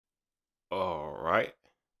All right.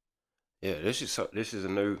 Yeah, this is a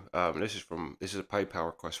new this is a PayPal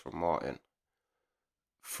request from Martin.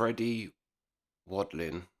 Freddie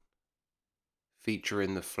Wadling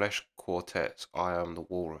featuring the Fleshquartet. I am the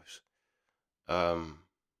Walrus. Um,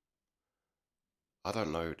 I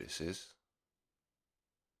don't know who this is,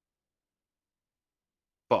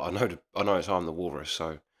 but I know it's I am the Walrus.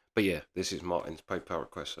 So, but yeah, this is Martin's PayPal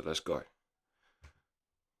request. So let's go.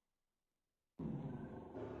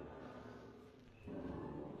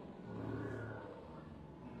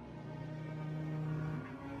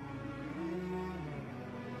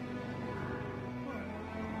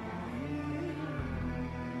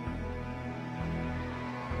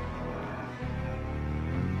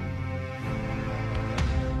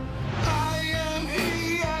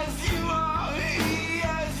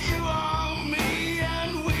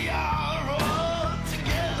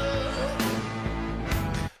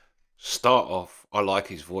 Start off, I like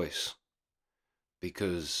his voice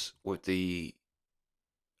because with the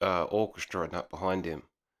orchestra and that behind him,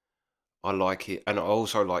 I like it, and I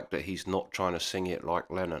also like that he's not trying to sing it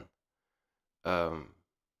like Lennon. Um,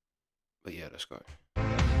 but yeah, let's go.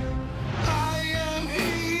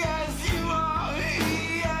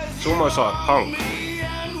 It's almost like punk.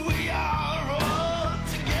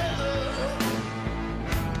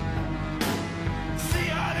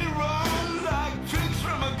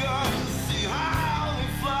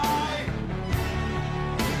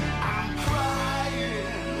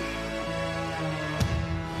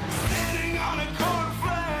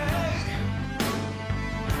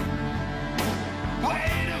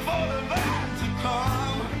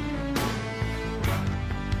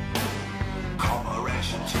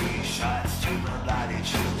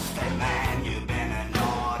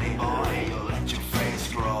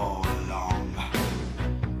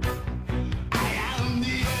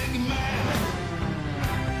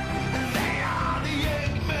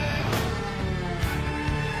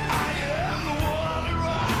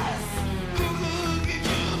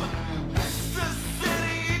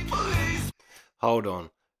 Hold on.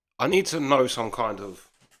 I need to know some kind of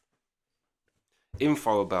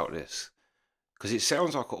info about this. Because it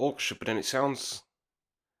sounds like an orchestra, but then it sounds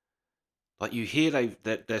like you hear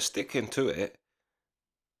they're sticking to it.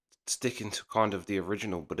 Sticking to kind of the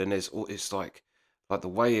original, but then it's like the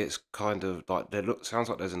way it's kind of like sounds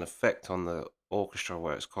like there's an effect on the orchestra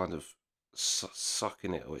where it's kind of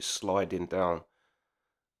sucking it or it's sliding down.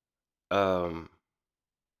 Who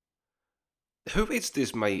is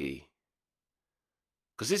this matey?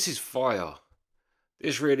 Because this is fire.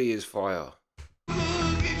 This really is fire.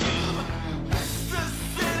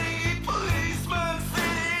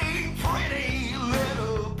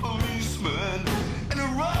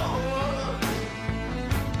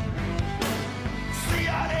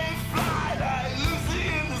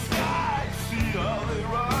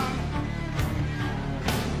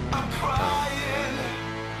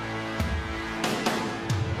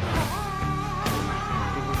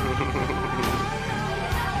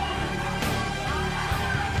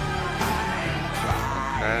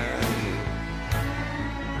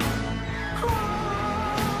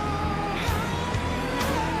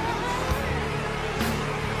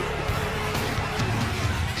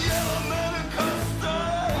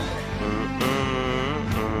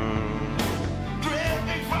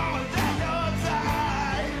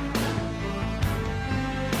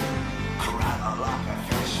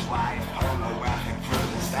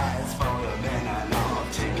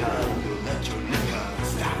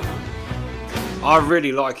 I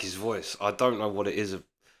really like his voice. I don't know what it is.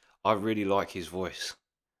 I really like his voice.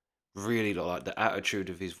 Really like the attitude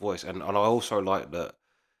of his voice, and I also like that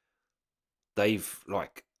they've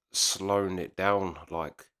like slowed it down,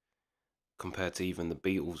 like compared to even the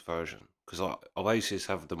Beatles version. Because Oasis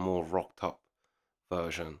have the more rocked up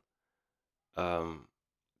version. But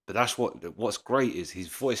that's what's great is his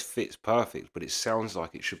voice fits perfect, but it sounds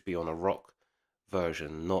like it should be on a rock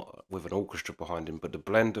version, not with an orchestra behind him. But the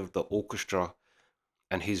blend of the orchestra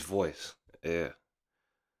and his voice, yeah,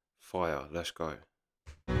 fire. Let's go.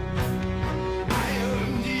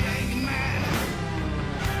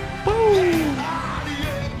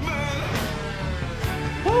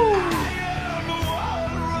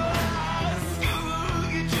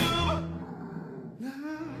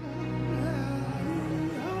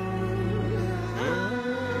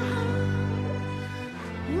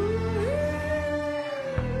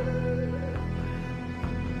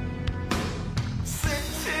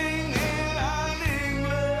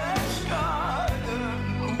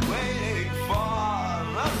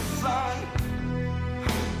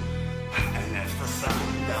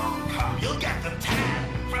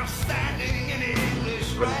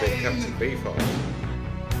 bit Captain Beefheart.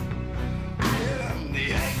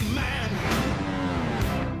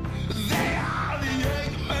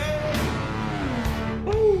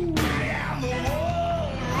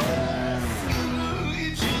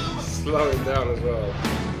 Slowing down as well.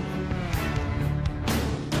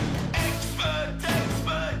 Expert,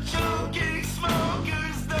 joking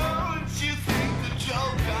smokers, don't you think the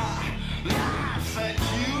Joker laughs at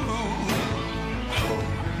you?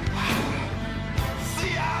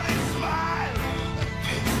 See how they smile,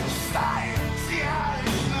 see how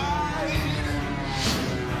they smile.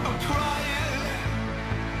 I'm crying.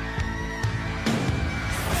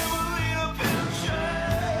 Semolina picture.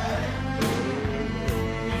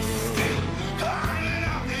 Climbing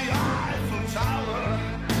up the Eiffel Tower.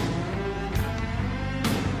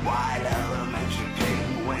 White elementary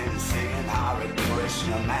penguin singing Hare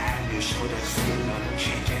Krishna, man, you should have seen them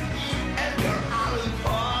kicking Edgar Allan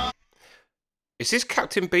Poe. Is this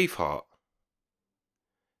Captain Beefheart?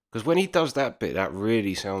 Because when he does that bit, that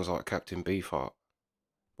really sounds like Captain Beefheart.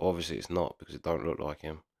 But obviously it's not, because it don't look like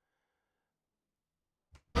him.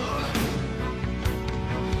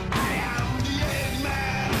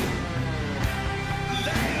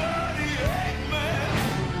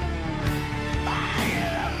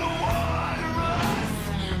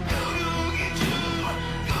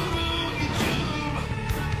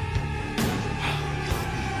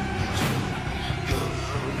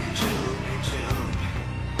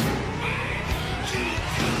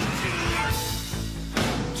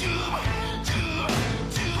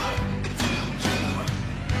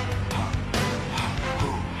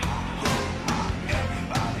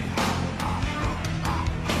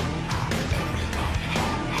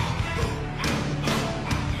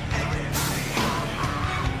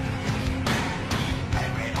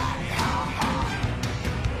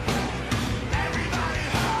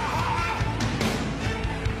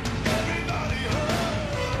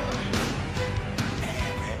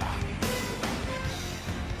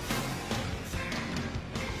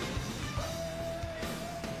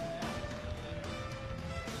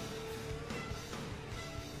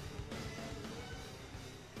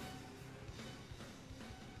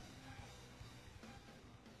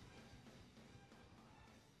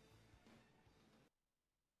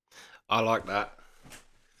 I like that.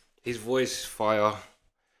 His voice is fire.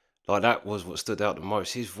 Like, that was what stood out the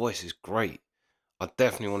most. His voice is great. I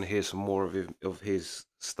definitely want to hear some more of his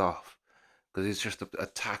stuff, because it's just the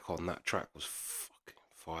attack on that track was fucking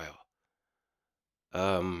fire.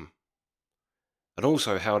 And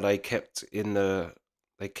also how they kept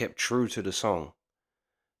true to the song,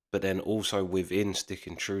 but then also within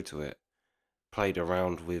sticking true to it, played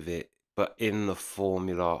around with it, but in the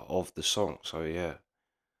formula of the song. So yeah.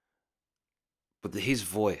 But his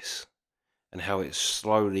voice and how it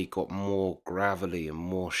slowly got more gravelly and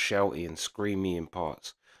more shouty and screamy in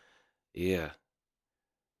parts. Yeah.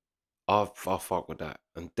 I fuck with that.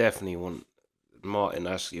 And definitely want Martin,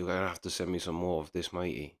 you're gonna have to send me some more of this,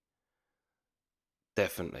 matey.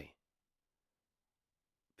 Definitely.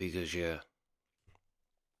 Because yeah.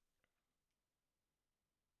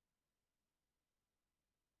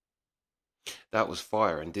 That was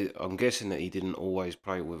fire, and I'm guessing that he didn't always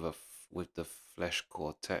play with the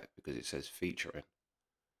Fleshquartet, because it says featuring.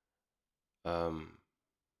 But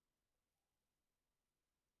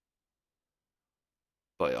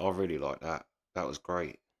I really like that. That was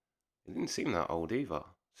great. It didn't seem that old either.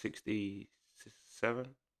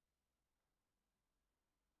 67.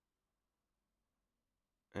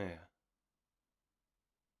 Yeah.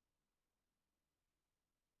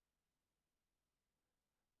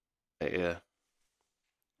 Yeah.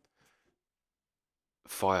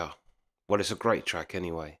 Fire. Well, it's a great track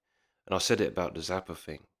anyway. And I said it about the Zappa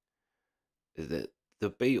thing. The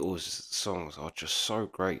Beatles songs are just so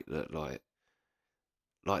great that like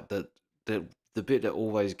the the bit that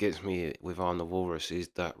always gets me with On the Walrus is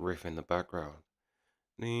that riff in the background.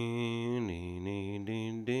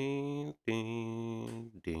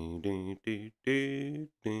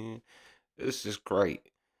 It's just great.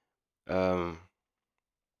 But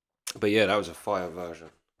yeah, that was a fire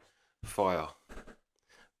version. Fire.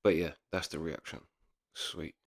 But yeah, that's the reaction. Sweet.